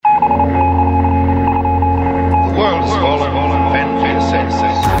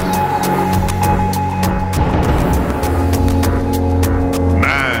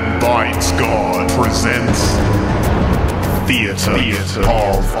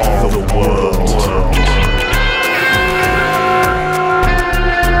of the world.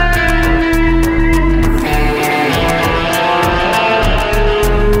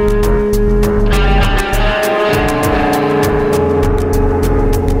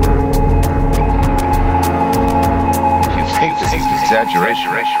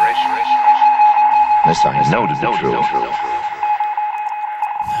 Exaggeration. This I know to be true.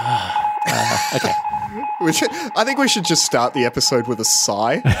 Okay. I think we should just start the episode with a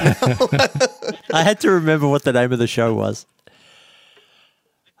sigh. I had to remember what the name of the show was.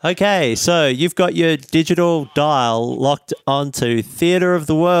 Okay, so you've got your digital dial locked onto Theatre of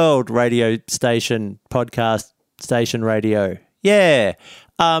the World radio station, podcast station radio. Yeah.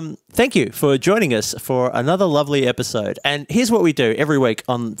 Thank you for joining us for another lovely episode. And here's what we do every week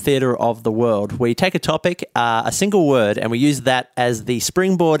on Theatre of the World. We take a topic, a single word, and we use that as the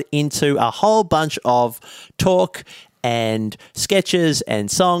springboard into a whole bunch of talk and sketches and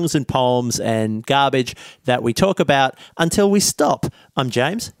songs and poems and garbage that we talk about until we stop. I'm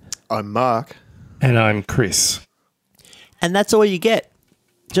James. I'm Mark. And I'm Chris. And that's all you get.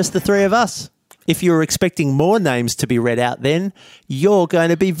 Just the three of us. If you're expecting more names to be read out, then you're going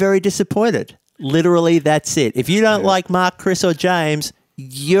to be very disappointed. Literally, that's it. If you don't like Mark, Chris, or James,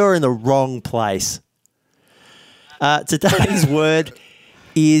 you're in the wrong place. Today's word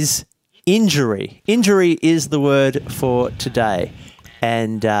is injury. Injury is the word for today.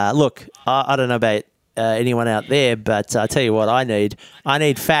 And look, I don't know about anyone out there, but I'll tell you what I need. I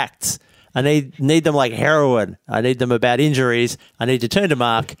need facts. I need them like heroin. I need them about injuries. I need to turn to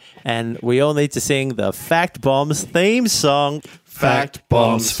Mark, and we all need to sing the Fact Bombs theme song. Fact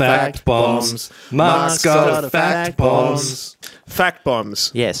bombs, fact bombs. Mark's got a fact bombs. Fact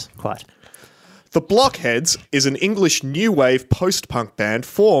bombs. Yes, quite. The Blockheads is an English new wave post-punk band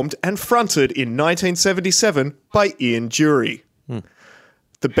formed and fronted in 1977 by Ian Dury.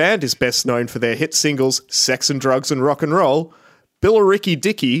 The band is best known for their hit singles Sex and Drugs and Rock and Roll, Billericay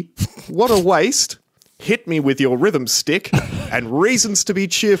Dicky, What a Waste, Hit Me With Your Rhythm Stick, and Reasons to Be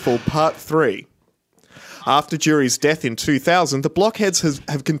Cheerful Part 3. After Dury's death in 2000, the Blockheads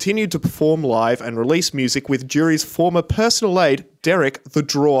have continued to perform live and release music with Dury's former personal aide, Derek the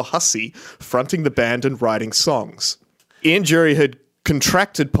Draw Hussey, fronting the band and writing songs. Ian Dury had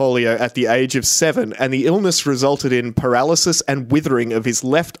contracted polio at the age of 7, and the illness resulted in paralysis and withering of his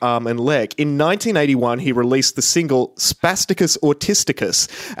left arm and leg. In 1981, he released the single Spasticus Autisticus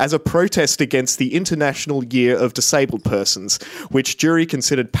as a protest against the International Year of Disabled Persons, which Dury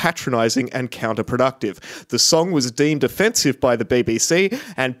considered patronising and counterproductive. The song was deemed offensive by the BBC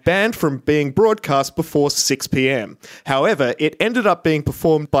and banned from being broadcast before 6 p.m. However, it ended up being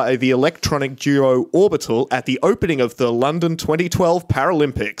performed by the electronic duo Orbital at the opening of the London 2012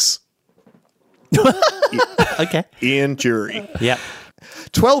 Paralympics. Okay. Ian Dury. Yep.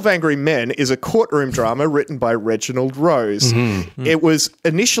 12 Angry Men is a courtroom drama written by Reginald Rose. It was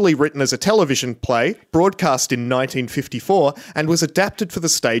initially written as a television play, broadcast in 1954, and was adapted for the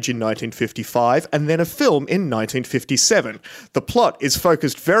stage in 1955, and then a film in 1957. The plot is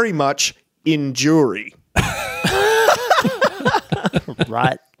focused very much in Dury.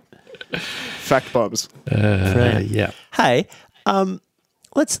 Right. Fact bombs. Yeah. Hey,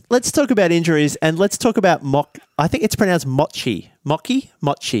 let's talk about injuries, and let's talk about I think it's pronounced mochi.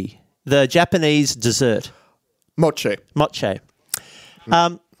 Mochi. The Japanese dessert. Moche. Moche.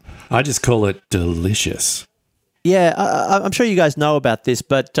 I just call it delicious. Yeah, I'm sure you guys know about this,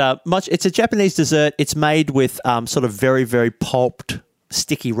 but it's a Japanese dessert. It's made with sort of very, very pulped,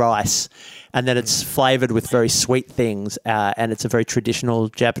 sticky rice, and then it's flavoured with very sweet things, and it's a very traditional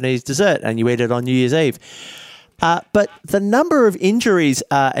Japanese dessert, and you eat it on New Year's Eve. But the number of injuries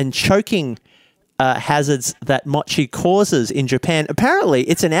and choking hazards that mochi causes in Japan, apparently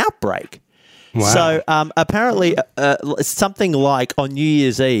it's an outbreak. Wow. So apparently something like on New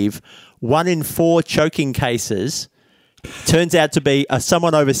Year's Eve, 1 in 4 choking cases turns out to be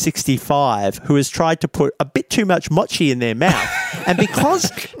someone over 65 who has tried to put a bit too much mochi in their mouth. And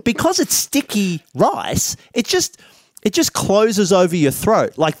because it's sticky rice, it just closes over your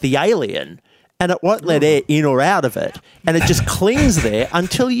throat like the alien, and it won't let air in or out of it, and it just clings there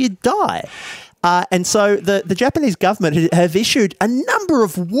until you die. And so the Japanese government have issued a number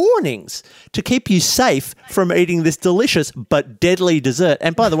of warnings to keep you safe from eating this delicious but deadly dessert.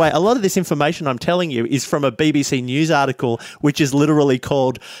 And by the way, a lot of this information I'm telling you is from a BBC News article, which is literally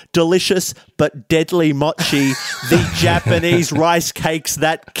called Delicious but Deadly Mochi, the Japanese rice cakes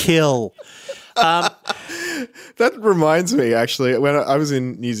that kill. That reminds me, actually, when I was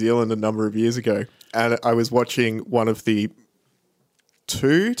in New Zealand a number of years ago, and I was watching one of the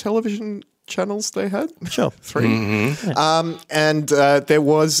 2 television channels they had. Sure. 3. And there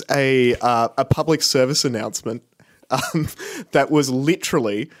was a public service announcement that was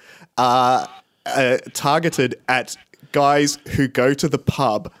literally targeted at guys who go to the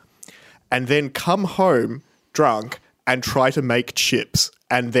pub and then come home drunk and try to make chips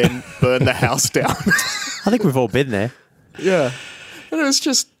and then burn the house down. I think we've all been there. Yeah. And it was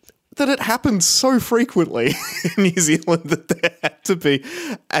just that it happened so frequently in New Zealand that there had to be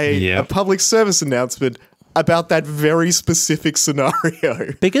a public service announcement about that very specific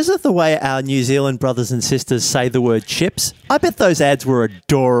scenario. Because of the way our New Zealand brothers and sisters say the word chips, I bet those ads were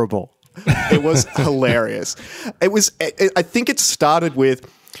adorable. It was hilarious. I think it started with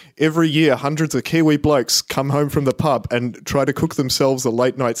every year hundreds of Kiwi blokes come home from the pub and try to cook themselves a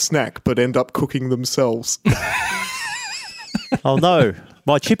late night snack but end up cooking themselves. Oh no,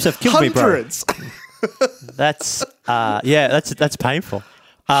 my chips have killed me, bro. Hundreds. That's that's painful.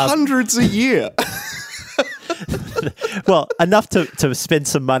 Hundreds a year. Well, enough to spend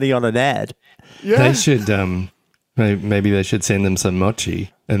some money on an ad. Yeah. They should maybe they should send them some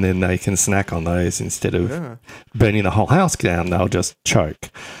mochi, and then they can snack on those instead of burning the whole house down. They'll just choke.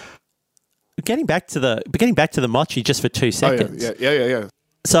 Getting back to the mochi just for 2 seconds. Yeah.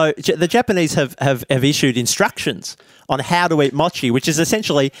 So the Japanese have issued instructions on how to eat mochi, which is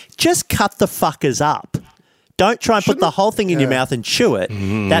essentially just cut the fuckers up. Don't try and put the whole thing in your mouth and chew it.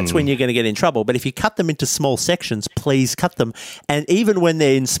 That's when you're going to get in trouble. But if you cut them into small sections, please cut them. And even when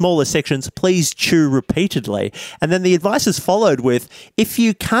they're in smaller sections, please chew repeatedly. And then the advice is followed with, if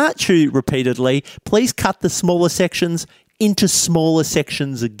you can't chew repeatedly, please cut the smaller sections into smaller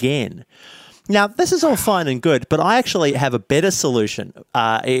sections again. Now, this is all fine and good, but I actually have a better solution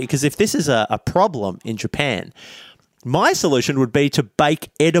because if this is a problem in Japan, my solution would be to bake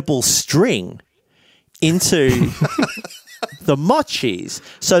edible string into the mochis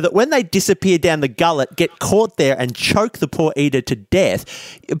so that when they disappear down the gullet, get caught there and choke the poor eater to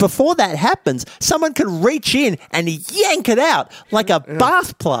death. Before that happens, someone can reach in and yank it out like a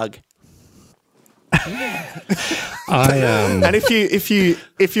bath plug. And if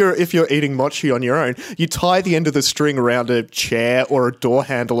you're eating mochi on your own, you tie the end of the string around a chair or a door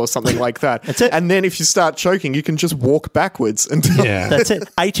handle or something like that. That's it. And then if you start choking, you can just walk backwards until That's it.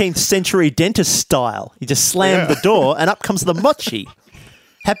 18th century dentist style. You just slam the door and up comes the mochi.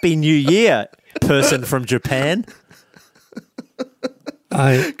 Happy New Year, person from Japan.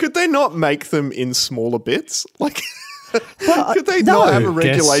 Could they not make them in smaller bits? Like, could they not have a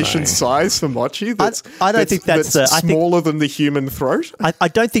regulation size for mochi? I don't think that's smaller than the human throat. I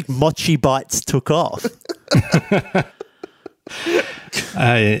don't think mochi bites took off.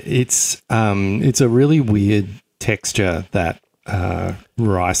 It's a really weird texture, that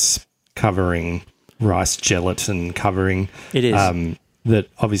rice gelatin covering. It is. That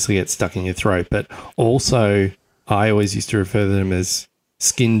obviously gets stuck in your throat, but also I always used to refer to them as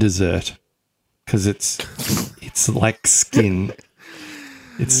skin dessert because it's like skin.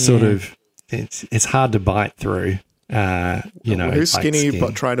 It's sort of it's hard to bite through. Who's skinny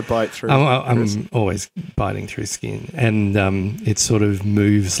but trying to bite through? I'm always biting through skin, and it sort of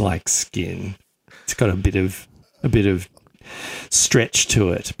moves like skin. It's got a bit of stretch to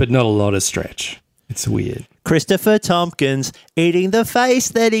it, but not a lot of stretch. It's weird. Christopher Tompkins eating the face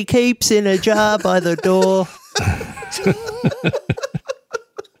that he keeps in a jar by the door.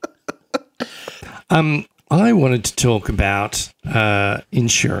 I wanted to talk about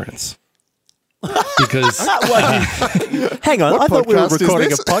insurance. Because hang on, What I thought we were podcast is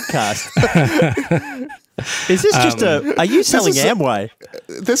recording a this? podcast. Is this just are you selling is Amway?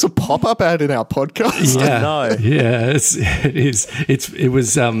 There's a pop-up ad in our podcast. No. Yeah, it is.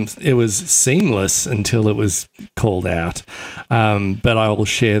 It was seamless until it was called out. But I will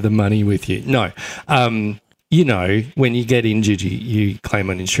share the money with you. No, when you get injured, you claim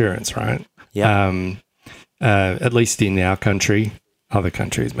on insurance, right? Yeah. At least in our country, other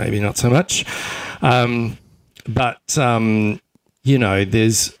countries maybe not so much. But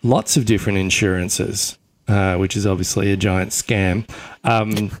there's lots of different insurances, which is obviously a giant scam.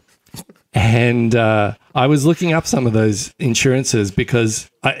 And I was looking up some of those insurances because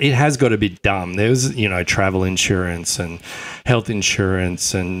it has got a bit dumb. There's, travel insurance and health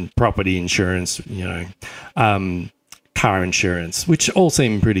insurance and property insurance, car insurance, which all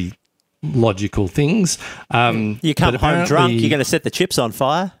seem pretty logical things. You come home drunk, you're going to set the chips on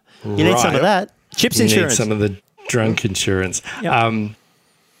fire. You need some of that. Chips insurance. You need some of the drunk insurance. Yep.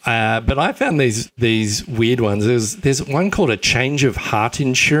 But I found these weird ones. There's one called a change of heart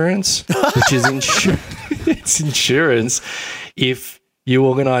insurance, which is it's insurance if you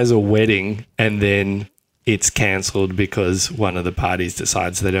organise a wedding and then it's cancelled because one of the parties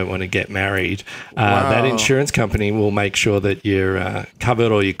decides they don't want to get married, that insurance company will make sure that you're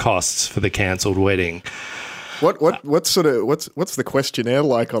covered all your costs for the cancelled wedding. What's the questionnaire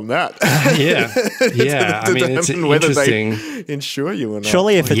like on that? Yeah. I mean, it's interesting. They insure you or not?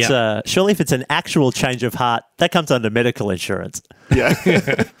 Surely, if it's an actual change of heart, that comes under medical insurance. Yeah.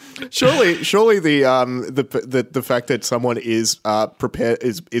 Surely the fact that someone is prepared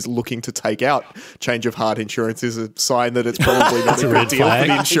is looking to take out change of heart insurance is a sign that it's probably not a good deal for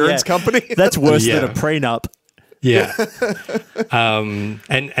the insurance company. That's worse than a prenup. Yeah.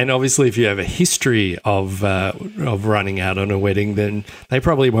 And obviously if you have a history of running out on a wedding, then they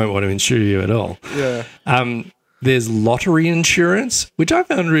probably won't want to insure you at all. Yeah. There's lottery insurance, which I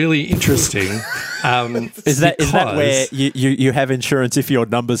found really interesting. Is that where you have insurance if your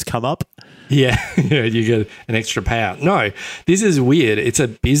numbers come up? Yeah, you get an extra payout. No, this is weird. It's a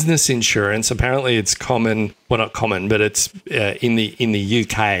business insurance. Apparently it's common. Well, not common, but it's in the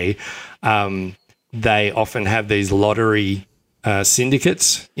UK. They often have these lottery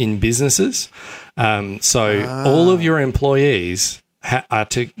syndicates in businesses. So all of your employees are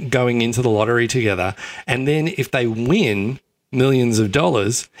going into the lottery together. And then if they win millions of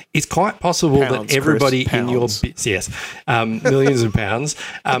dollars, it's quite possible that everybody in your business, millions of pounds,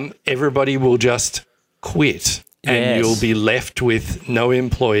 everybody will just quit. And you'll be left with no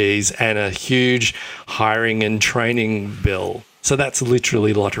employees and a huge hiring and training bill. So that's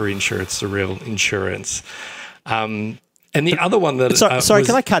literally lottery insurance, the real insurance. And the other one that... Sorry,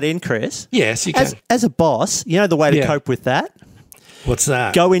 can I cut in, Chris? Yes, you can. As a boss, you know the way to cope with that? What's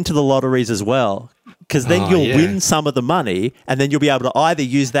that? Go into the lotteries as well, because then you'll win some of the money and then you'll be able to either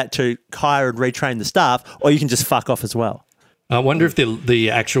use that to hire and retrain the staff, or you can just fuck off as well. I wonder if the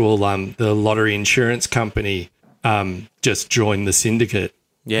actual the lottery insurance company just joined the syndicate.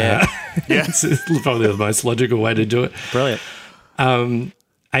 Yeah. It's probably the most logical way to do it. Brilliant.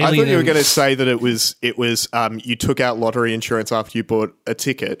 I thought you were going to say that it was you took out lottery insurance after you bought a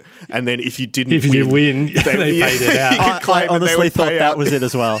ticket, and then if you didn't win, they paid it out. I honestly thought that was it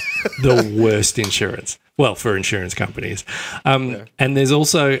as well. The worst insurance. Well, for insurance companies. And there's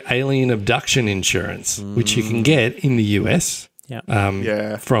also alien abduction insurance, which you can get in the US.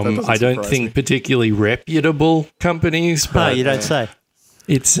 From, I don't think, particularly reputable companies. But you don't say.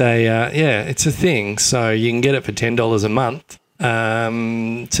 It's it's a thing. So you can get it for $10 a month.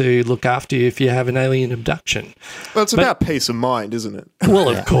 To look after you if you have an alien abduction. Well, it's about peace of mind, isn't it?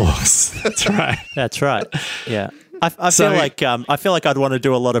 Well, of course. That's right. That's right. Yeah. I feel like I'd want to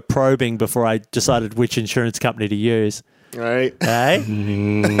do a lot of probing before I decided which insurance company to use. Right. Hey?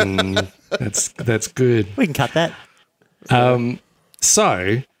 That's good. We can cut that.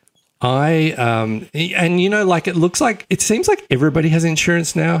 So I and it seems like everybody has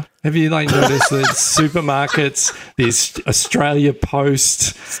insurance now. Have you noticed that supermarkets, this Australia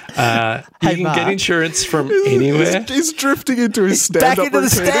Post, you can get insurance from anywhere? He's drifting into his stand-up Back into the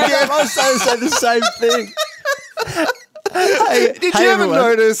stand-up. I was saying the same thing. Did you ever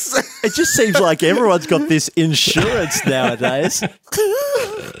notice? It just seems like everyone's got this insurance nowadays.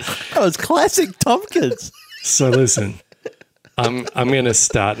 That was classic Tompkins. So listen. I'm going to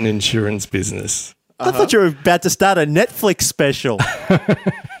start an insurance business. I thought you were about to start a Netflix special.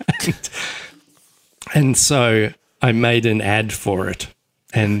 And so I made an ad for it.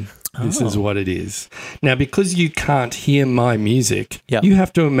 And this is what it is. Now, because you can't hear my music, you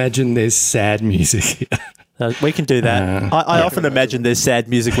have to imagine there's sad music here. We can do that. I often imagine there's sad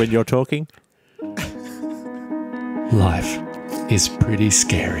music when you're talking. Life is pretty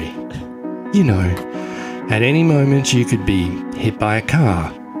scary. You know, at any moment you could be hit by a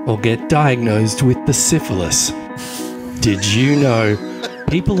car or get diagnosed with the syphilis. Did you know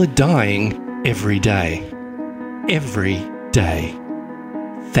people are dying every day? Every day.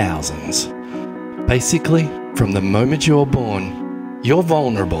 Thousands. Basically, from the moment you're born, you're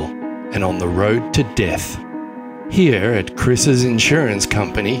vulnerable and on the road to death. Here at Chris's Insurance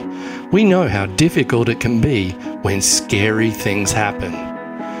Company, we know how difficult it can be when scary things happen.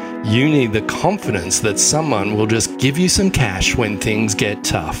 You need the confidence that someone will just give you some cash when things get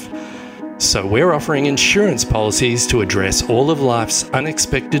tough. So we're offering insurance policies to address all of life's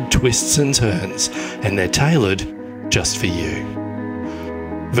unexpected twists and turns, and they're tailored just for you.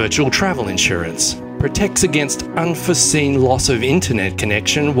 Virtual travel insurance protects against unforeseen loss of internet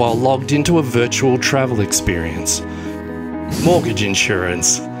connection while logged into a virtual travel experience. Mortgage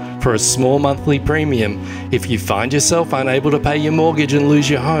insurance. For a small monthly premium, if you find yourself unable to pay your mortgage and lose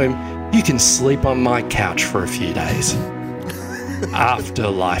your home, you can sleep on my couch for a few days.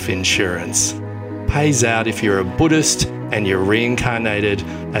 Afterlife insurance. Pays out if you're a Buddhist and you're reincarnated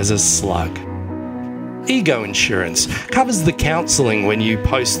as a slug. Ego Insurance covers the counselling when you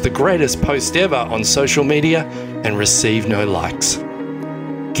post the greatest post ever on social media and receive no likes.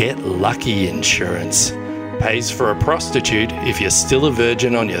 Get Lucky Insurance pays for a prostitute if you're still a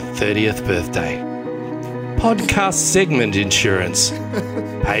virgin on your 30th birthday. Podcast Segment Insurance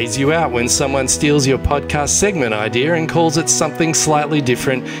pays you out when someone steals your podcast segment idea and calls it something slightly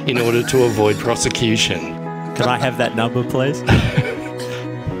different in order to avoid prosecution. Can I have that number, please?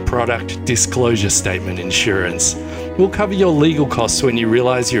 Product Disclosure Statement Insurance will cover your legal costs when you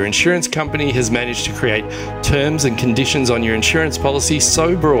realise your insurance company has managed to create terms and conditions on your insurance policy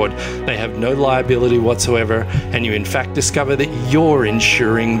so broad they have no liability whatsoever, and you in fact discover that you're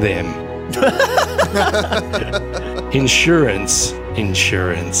insuring them. Insurance.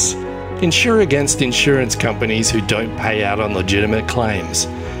 Insure against insurance companies who don't pay out on legitimate claims.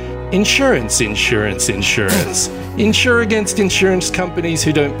 Insurance. Insure against insurance companies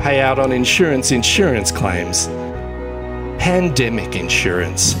who don't pay out on insurance claims. Pandemic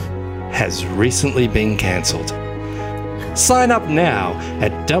insurance has recently been cancelled. Sign up now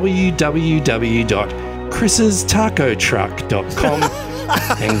at www.chris'stacotruck.com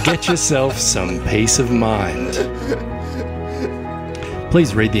and get yourself some peace of mind.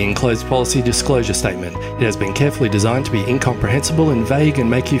 Please read the enclosed policy disclosure statement. It has been carefully designed to be incomprehensible and vague and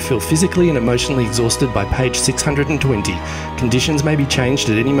make you feel physically and emotionally exhausted by page 620. Conditions may be changed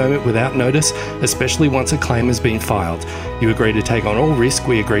at any moment without notice, especially once a claim has been filed. You agree to take on all risk,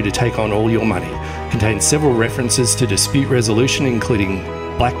 we agree to take on all your money. Contains several references to dispute resolution, including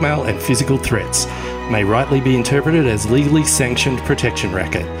blackmail and physical threats. May rightly be interpreted as legally sanctioned protection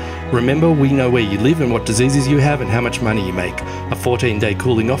racket. Remember, we know where you live and what diseases you have and how much money you make. A 14-day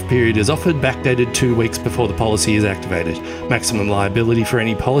cooling off period is offered, backdated 2 weeks before the policy is activated. Maximum liability for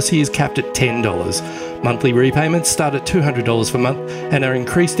any policy is capped at $10. Monthly repayments start at $200 per month and are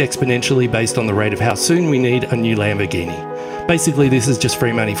increased exponentially based on the rate of how soon we need a new Lamborghini. Basically, this is just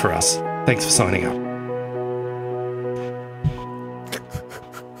free money for us. Thanks for signing up.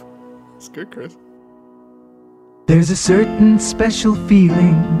 It's good, Chris. There's a certain special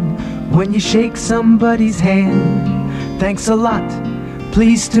feeling when you shake somebody's hand. Thanks a lot,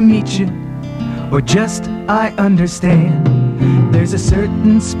 pleased to meet you, or just I understand. There's a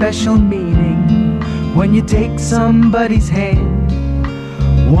certain special meaning when you take somebody's hand,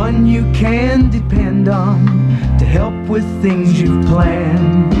 one you can depend on to help with things you've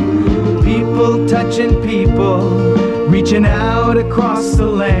planned. People touching people, reaching out across the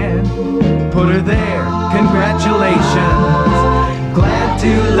land. Put her there, congratulations. Glad to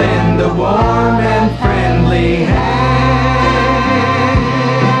lend a warm and friendly hand.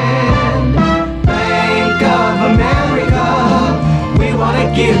 Bank of America, we want to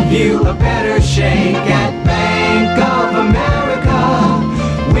give you a better shake. At Bank of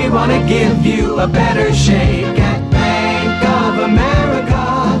America, we want to give you a better shake. At Bank of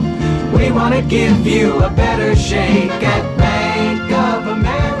America, we want to give you a better shake. At Bank of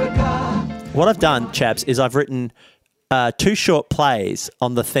America. What I've done, chaps, is I've written 2 short plays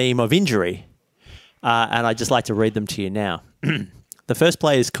on the theme of injury, and I'd just like to read them to you now. The first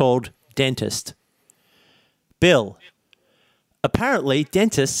play is called Dentist. Bill. Apparently,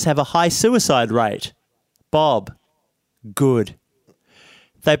 dentists have a high suicide rate. Bob. Good.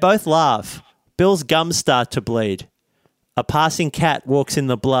 They both laugh. Bill's gums start to bleed. A passing cat walks in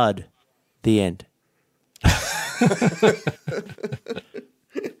the blood. The end.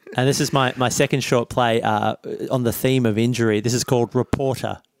 And this is my second short play on the theme of injury. This is called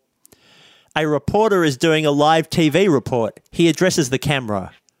Reporter. A reporter is doing a live TV report. He addresses the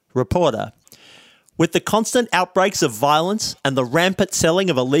camera. Reporter. With the constant outbreaks of violence and the rampant selling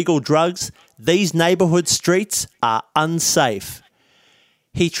of illegal drugs, these neighbourhood streets are unsafe.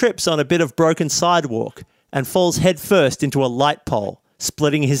 He trips on a bit of broken sidewalk and falls headfirst into a light pole,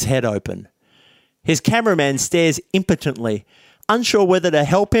 splitting his head open. His cameraman stares impotently, unsure whether to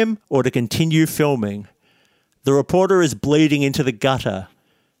help him or to continue filming. The reporter is bleeding into the gutter.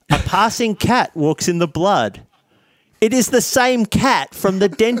 A passing cat walks in the blood. It is the same cat from the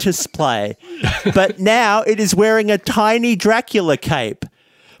dentist's play, but now it is wearing a tiny Dracula cape.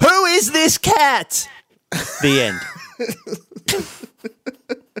 Who is this cat? The end.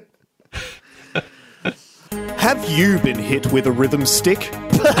 Have you been hit with a rhythm stick?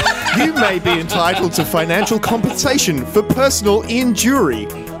 You may be entitled to financial compensation for personal injury.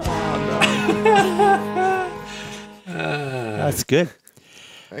 That's good.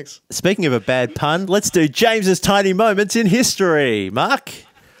 Thanks. Speaking of a bad pun, let's do James's tiny moments in history. Mark?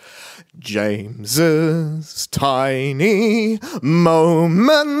 James's tiny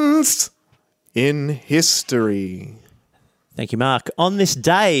moments in history. Thank you, Mark. On this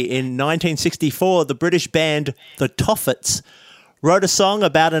day in 1964, the British band The Toffees wrote a song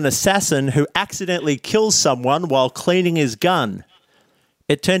about an assassin who accidentally kills someone while cleaning his gun.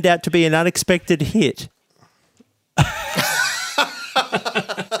 It turned out to be an unexpected hit.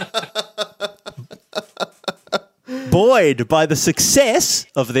 Buoyed by the success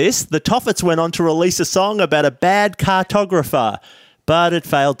of this, the Toffees went on to release a song about a bad cartographer, but it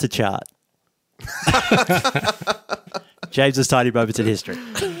failed to chart. James's Tiny Moments in History.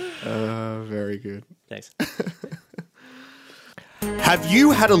 Very good. Thanks. Have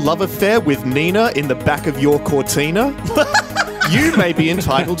you had a love affair with Nina in the back of your Cortina? You may be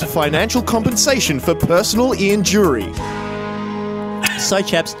entitled to financial compensation for personal injury. So,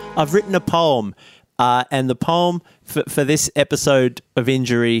 chaps, I've written a poem, and the poem for this episode of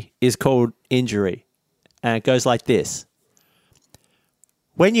Injury is called Injury. And it goes like this.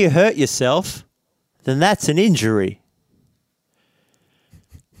 When you hurt yourself, then that's an injury.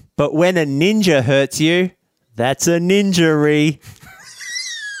 But when a ninja hurts you, that's a ninjury.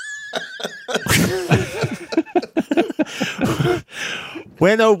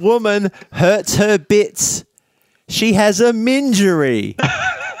 When a woman hurts her bits, she has a minjury.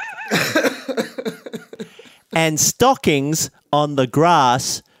 And stockings on the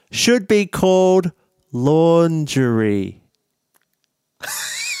grass should be called laundry.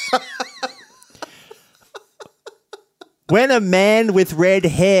 When a man with red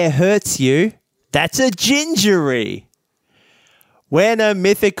hair hurts you, that's a gingery. When a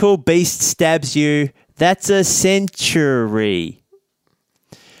mythical beast stabs you, that's a century.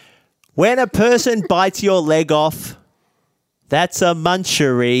 When a person bites your leg off, that's a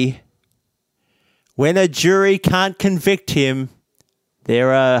munchery. When a jury can't convict him,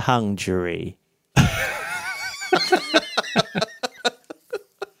 they're a hung jury.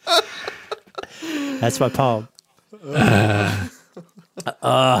 That's my poem.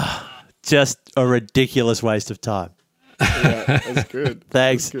 Just a ridiculous waste of time. Yeah, that's good.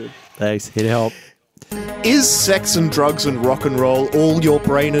 Thanks. That's good. Thanks. Here to help. Is sex and drugs and rock and roll all your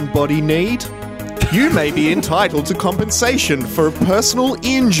brain and body need? You may be entitled to compensation for a personal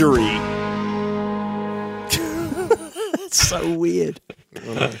injury. It's so weird.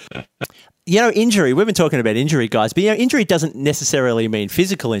 You know, injury, we've been talking about injury, guys, but, you know, injury doesn't necessarily mean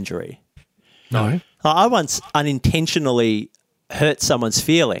physical injury. No. I once unintentionally hurt someone's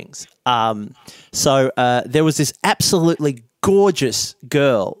feelings. So there was this absolutely gorgeous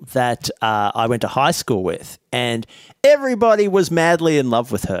girl that I went to high school with, and everybody was madly in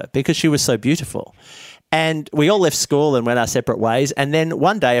love with her because she was so beautiful. And we all left school and went our separate ways. And then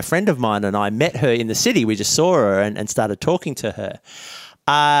one day, a friend of mine and I met her in the city. We just saw her and started talking to her.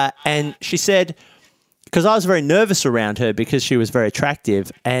 And she said, because I was very nervous around her because she was very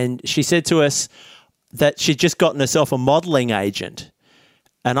attractive, and she said to us that she'd just gotten herself a modelling agent.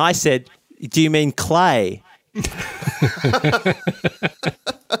 And I said, do you mean Clay?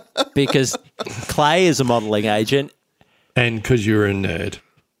 Because Clay is a modelling agent. And because you're a nerd.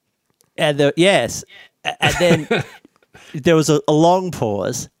 And yes. And then there was a long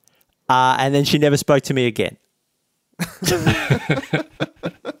pause, and then she never spoke to me again.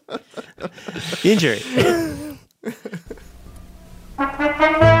 Injury.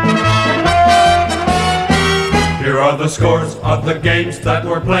 Here are the scores of the games that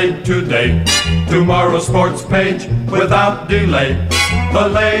were played today. Tomorrow's sports page without delay. The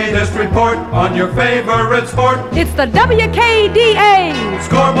latest report on your favorite sport. It's the WKDA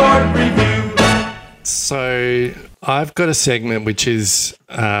Scoreboard Review. So I've got a segment which is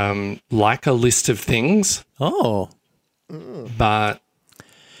like a list of things, Oh. but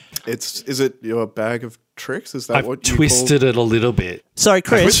Is it your bag of tricks? Is that I've what you twisted it a little bit. Sorry,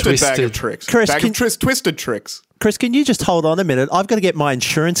 Chris. Twisted bag of Twisted. tricks. Chris, bag can- of twisted tricks. Chris, can you just hold on a minute? I've got to get my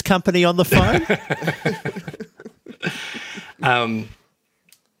insurance company on the phone.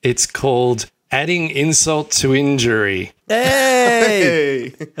 It's called Adding Insult to Injury. Hey!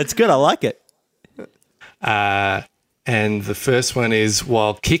 Hey. That's good. I like it. And the first one is,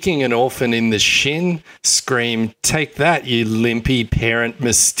 while kicking an orphan in the shin, scream, "Take that, you limpy parent,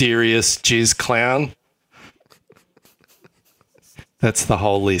 mysterious jizz clown." That's the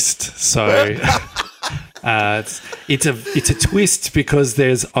whole list. So it's a twist because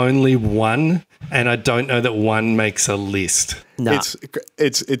there's only one, and I don't know that one makes a list. No.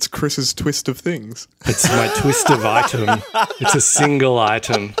 It's Chris's twist of things. It's my twist of item. It's a single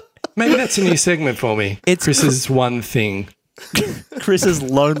item. Maybe that's a new segment for me. It's Chris's one thing. Chris's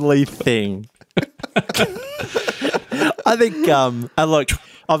lonely thing. I think, and look,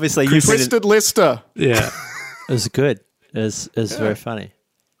 obviously you've been Twisted Lister. Yeah. it was good. It was very funny.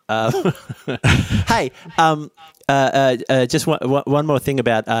 Hey, just one more thing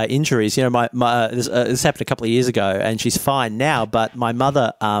about injuries. You know, this happened a couple of years ago, and she's fine now. But my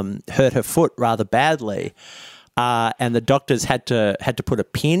mother hurt her foot rather badly, and the doctors had to put a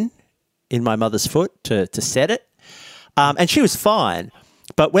pin in my mother's foot to set it, and she was fine.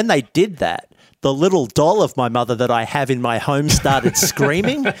 But when they did that, the little doll of my mother that I have in my home started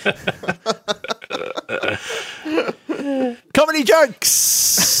screaming. Comedy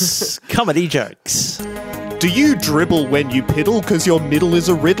jokes. Comedy jokes. Do you dribble when you piddle because your middle is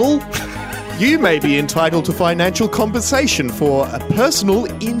a riddle? You may be entitled to financial compensation for a personal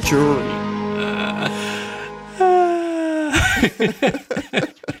injury.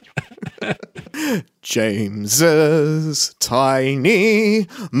 James's tiny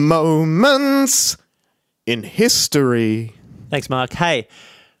moments in history. Thanks, Mark. Hey,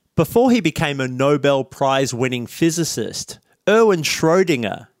 before he became a Nobel Prize-winning physicist, Erwin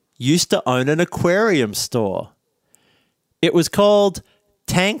Schrödinger used to own an aquarium store. It was called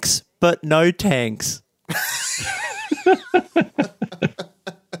Tanks But No Tanks.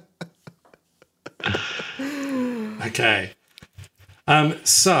 Okay.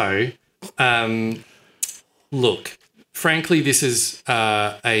 Look, frankly, this is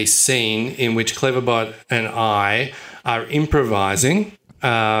a scene in which Cleverbot and I are improvising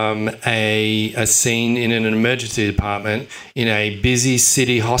a scene in an emergency department in a busy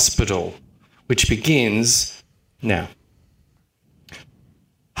city hospital, which begins now.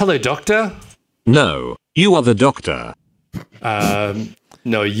 Hello, doctor. No, you are the doctor.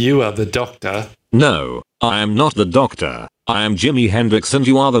 No, you are the doctor. No, I am not the doctor. I am Jimi Hendrix and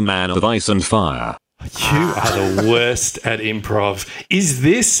you are the man of ice and fire. You are the worst at improv. Is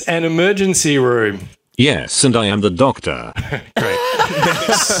this an emergency room? Yes, and I am the doctor. Great.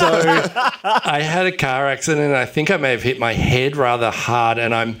 So I had a car accident and I think I may have hit my head rather hard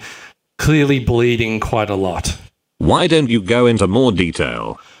and I'm clearly bleeding quite a lot. Why don't you go into more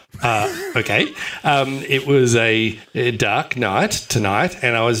detail? Okay. It was a dark night tonight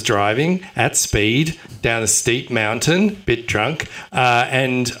and I was driving at speed down a steep mountain, bit drunk,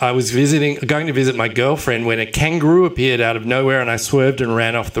 and I was going to visit my girlfriend when a kangaroo appeared out of nowhere and I swerved and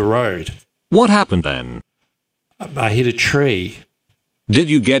ran off the road. What happened then? I hit a tree. Did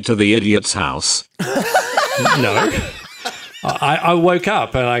you get to the idiot's house? No. I woke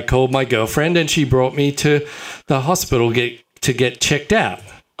up and I called my girlfriend and she brought me to the hospital to get checked out.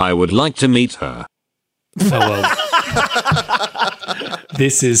 I would like to meet her. Oh, well.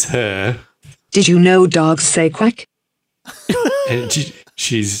 This is her. Did you know dogs say quack? And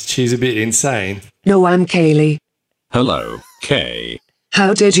she's a bit insane. No, I'm Kaylee. Hello, Kay.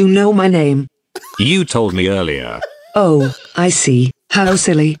 How did you know my name? You told me earlier. Oh, I see. How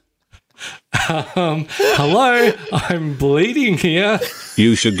silly. Hello, I'm bleeding here.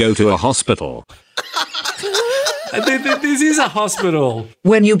 You should go to a hospital. This is a hospital.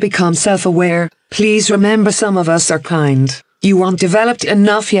 When you become self-aware, please remember some of us are kind. You aren't developed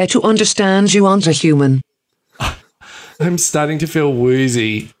enough yet to understand you aren't a human. I'm starting to feel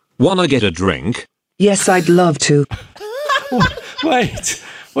woozy. Wanna get a drink? Yes, I'd love to. Wait,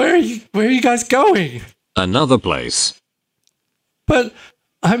 where are you guys going? Another place. But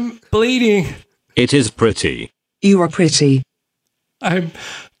I'm bleeding. It is pretty. You are pretty. I'm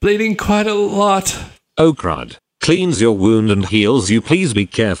bleeding quite a lot. Oh crud. Cleans your wound and heals you. Please be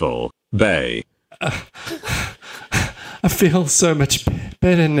careful. Bay. I feel so much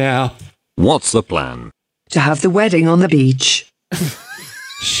better now. What's the plan? To have the wedding on the beach.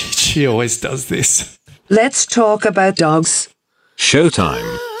 She always does this. Let's talk about dogs.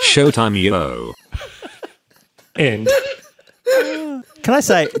 Showtime. Showtime, yo. End. Can I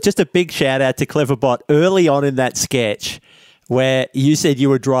say just a big shout out to Cleverbot early on in that sketch where you said you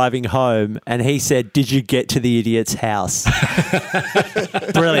were driving home and he said, "Did you get to the idiot's house?"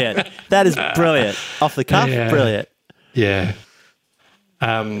 Brilliant. That is brilliant. Off the cuff, Yeah. brilliant. Yeah.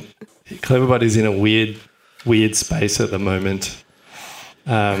 Cleverbot is in a weird space at the moment.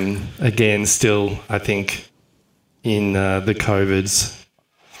 Again, still, I think, in the COVIDs.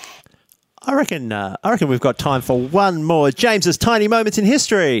 I reckon we've got time for one more James's tiny moments in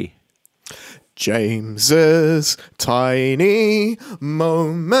history. James's tiny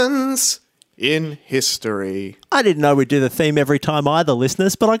moments in history. I didn't know we'd do the theme every time either,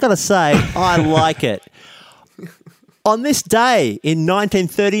 listeners, but I got to say, I like it. On this day in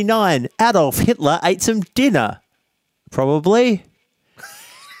 1939, Adolf Hitler ate some dinner. Probably.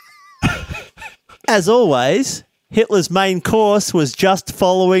 As always, Hitler's main course was just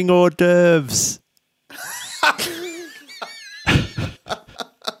following hors d'oeuvres.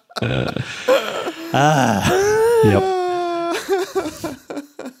 Yep.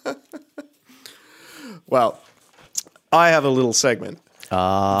 Well, I have a little segment.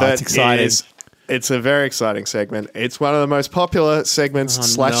 That's exciting. It's a very exciting segment. It's one of the most popular segments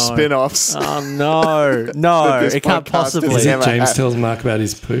 / spin-offs. Oh, no. No, this it can't podcast possibly. has Is it ever James had. tells Mark about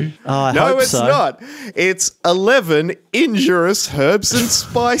his poo? Oh, I No, hope it's so. not. It's 11 injurious herbs and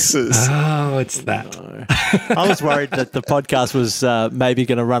spices. Oh, it's that. I was worried that the podcast was maybe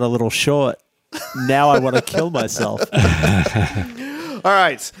going to run a little short. Now I want to kill myself. All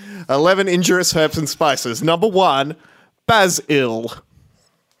right. 11 injurious herbs and spices. Number 1, basil.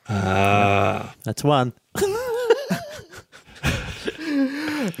 That's one.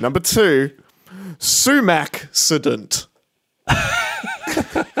 Number 2, sumac sedent.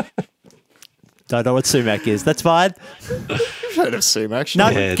 Don't know what sumac is. That's fine. You've heard of sumac. No,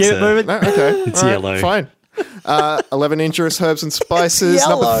 Yeah, keep it's, it moving. No, okay. It's All right, yellow. Fine. 11 injurious herbs and spices.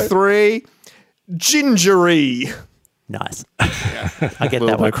 yellow. Number 3, gingery. Nice. I get A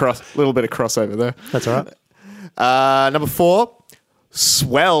that one. little bit of crossover there. That's all right. Number 4,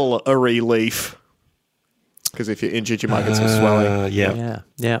 swellery leaf. Because if you're injured, you might get some swelling. Yeah.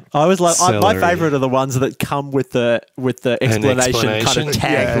 Yeah. I always like my Celery. favourite are the ones that come with the explanation kind explanation? of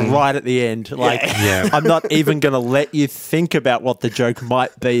tag Yeah. right at the end. Like Yeah. I'm not even going to let you think about what the joke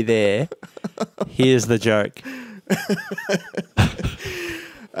might be there. Here's the joke.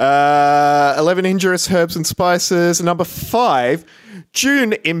 11 injurious herbs and spices. Number 5,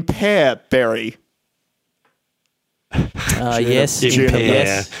 June impair berry. Yes. Juniper.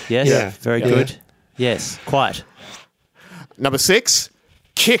 Yes. Yes. Yeah. Very Yeah. good. Yes. Quite. Number 6,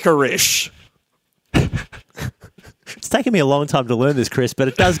 kickerish. It's taken me a long time to learn this, Chris, but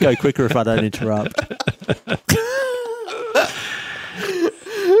it does go quicker if I don't interrupt.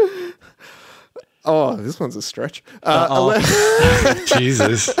 Oh, this one's a stretch.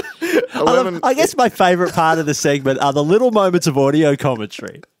 Jesus. 11 I guess my favourite part of the segment are the little moments of audio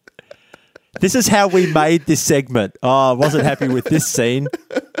commentary. This is how we made this segment. Oh, I wasn't happy with this scene.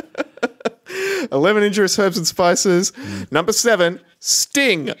 11 injurious herbs and spices. Number 7,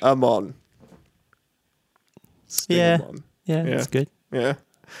 sting-amon. Yeah. Sting-amon. Yeah, that's good. Yeah.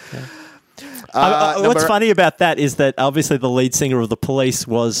 What's number- funny about that is that obviously the lead singer of the Police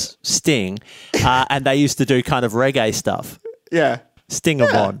was Sting, and they used to do kind of reggae stuff. Yeah.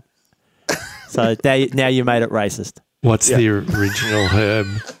 Sting-a-mon. So now you made it racist. What's the original herb?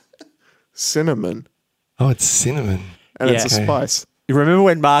 Cinnamon. Oh, it's cinnamon. And it's a Yeah. spice. You remember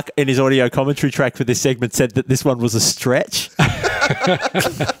when Mark in his audio commentary track for this segment said that this one was a stretch?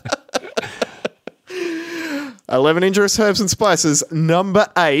 11 injurious herbs and spices. Number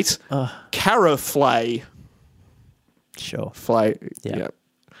 8, caraflay. Sure. Flay. Yeah.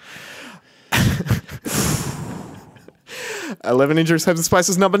 Yeah. 11 injurious herbs and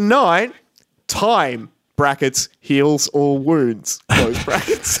spices. Number 9, thyme. Brackets, heals all wounds. Close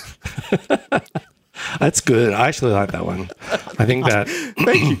brackets. That's good. I actually like that one. I think that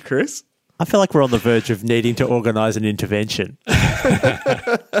Thank you, Chris. I feel like we're on the verge of needing to organise an intervention.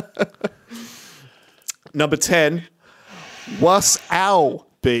 Number 10,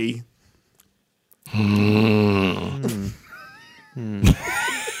 wasabi.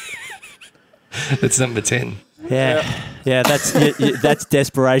 it's number 10. Yeah, that's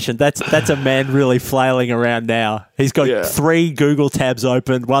desperation. That's a man really flailing around now. He's got 3 Google tabs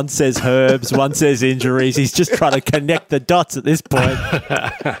open. One says herbs, one says injuries. He's just trying to connect the dots at this point.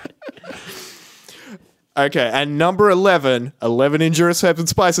 Okay, and number 11, 11 injurious herbs and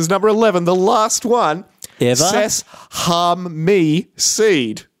spices. Number 11, the last one, Ever? sesame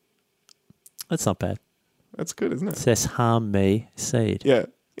seed. That's not bad. That's good, isn't it? Sesame seed. Yeah.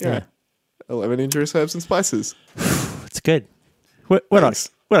 Yeah. 11 injurious herbs and spices. It's good. We're not Thanks.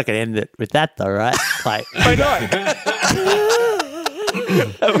 going to end it with that though, right? Like, Why not?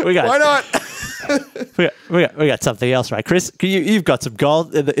 we got, Why not? we got something else, right? Chris, you've got some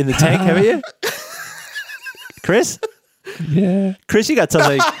gold in the tank, haven't you? Chris? Yeah. Chris, you got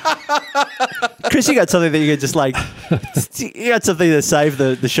something. Chris, you got something that you can just like. You got something to save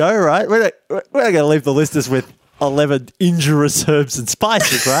the show, right? We're not going to leave the listeners with 11 injurious herbs and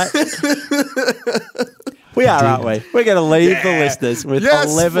spices, right? We are, aren't we? We're going to leave the listeners with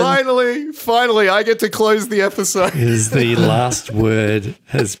 11. Finally, I get to close the episode. Is the last word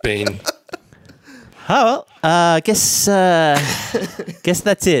has been. Oh well, guess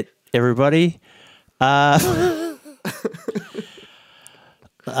that's it, everybody.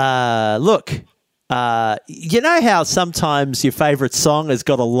 Look, you know how sometimes your favourite song has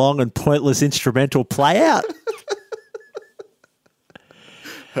got a long and pointless instrumental play out?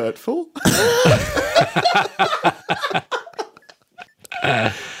 Hurtful?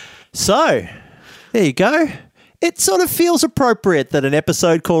 So, there you go. it sort of feels appropriate that an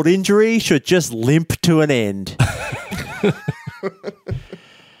episode called Injury should just limp to an end.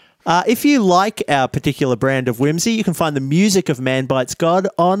 If you like our particular brand of whimsy, you can find the music of Man Bites God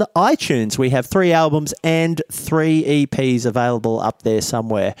on iTunes. We have 3 albums and 3 EPs available up there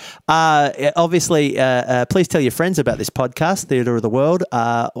somewhere. Obviously, please tell your friends about this podcast, Theatre of the World,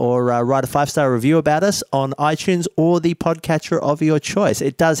 or write a 5-star review about us on iTunes or the podcatcher of your choice.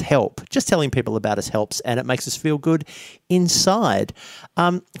 It does help. Just telling people about us helps, and it makes us feel good inside.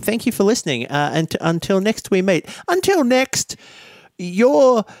 Thank you for listening. And until next we meet. Until next,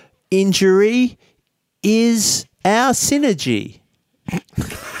 your injury is our synergy.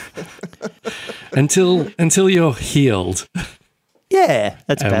 Until you're healed. Yeah,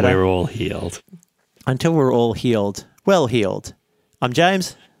 that's and better. We're all healed. Until we're all healed. Well healed. I'm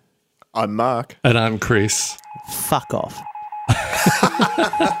James. I'm Mark. And I'm Chris. Fuck off.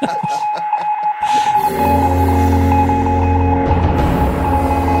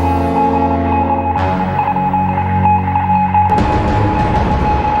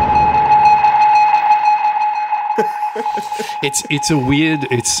 It's a weird.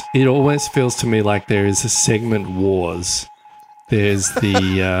 It always feels to me like there is a segment wars. There's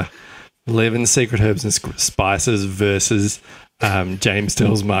the 11 secret herbs and spices versus James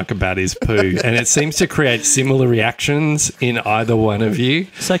tells Mark about his poo, and it seems to create similar reactions in either one of you.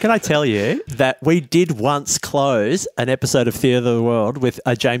 So can I tell you that we did once close an episode of Theatre of the World with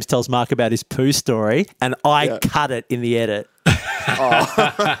a James tells Mark about his poo story, and I cut it in the edit.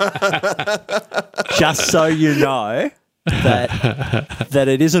 Just so you know that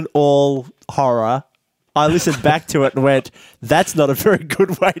it isn't all horror. I listened back to it and went, that's not a very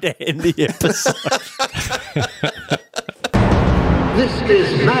good way to end the episode. This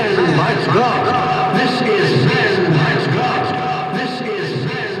is Man Bites God. This is Man